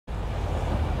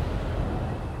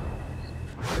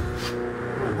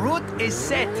is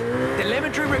set.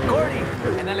 Telemetry recording.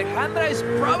 And Alejandra is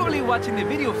probably watching the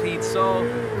video feed, so...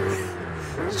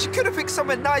 She could have picked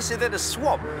somewhere nicer than a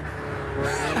swamp.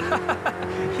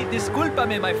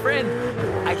 Discúlpame, my friend.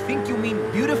 I think you mean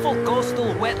beautiful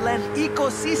coastal wetland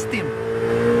ecosystem.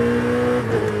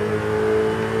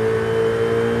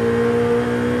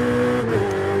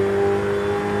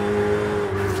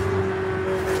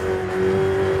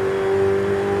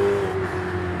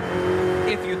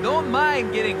 If you don't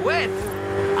mind getting wet,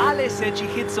 Ale said she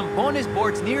hit some bonus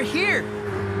boards near here.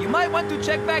 You might want to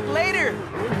check back later.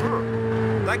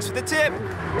 Thanks for the tip.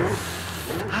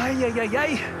 Ay.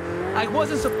 I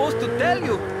wasn't supposed to tell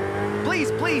you.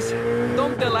 Please, please,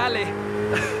 don't tell Ale.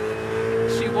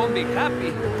 She won't be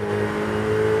happy.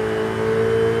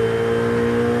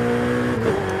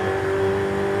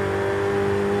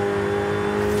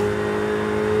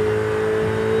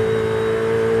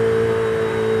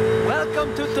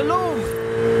 Welcome to Tulum.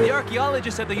 The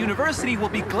archaeologists at the university will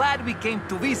be glad we came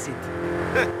to visit.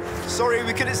 Sorry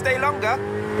we couldn't stay longer.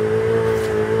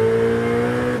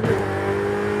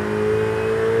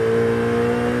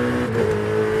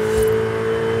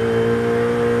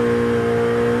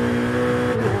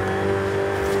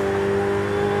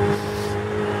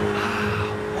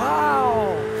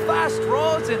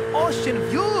 Ocean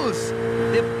views!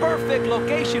 The perfect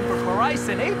location for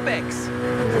Horizon Apex!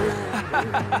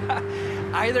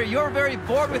 Either you're very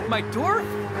bored with my tour,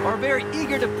 or very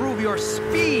eager to prove your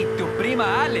speed to Prima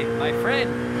Ale, my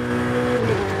friend.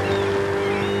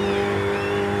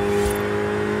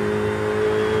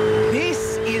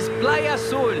 This is Playa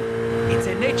Azul. It's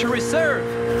a nature reserve.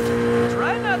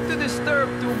 Try not to disturb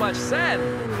too much sand.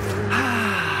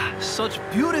 Such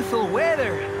beautiful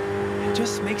weather.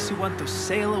 Just makes you want to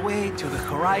sail away to the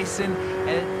horizon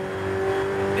and...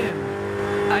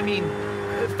 I mean,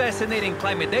 fascinating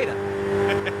climate data.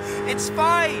 It's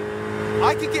fine.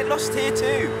 I could get lost here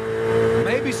too.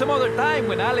 Maybe some other time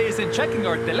when Ale isn't checking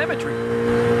our telemetry.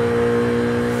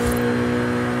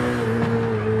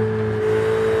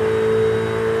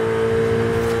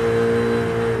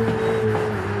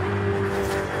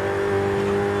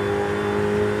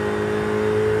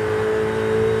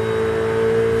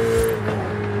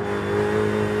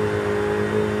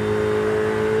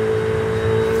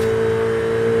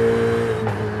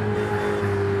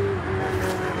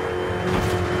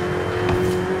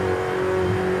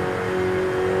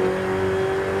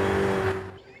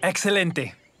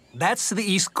 Excelente. That's the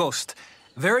East Coast.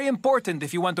 Very important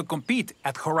if you want to compete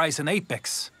at Horizon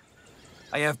Apex.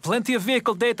 I have plenty of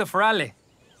vehicle data for Ale,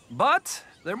 but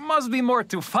there must be more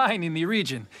to find in the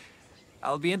region.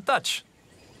 I'll be in touch.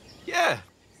 Yeah,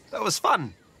 that was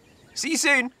fun. See you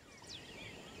soon.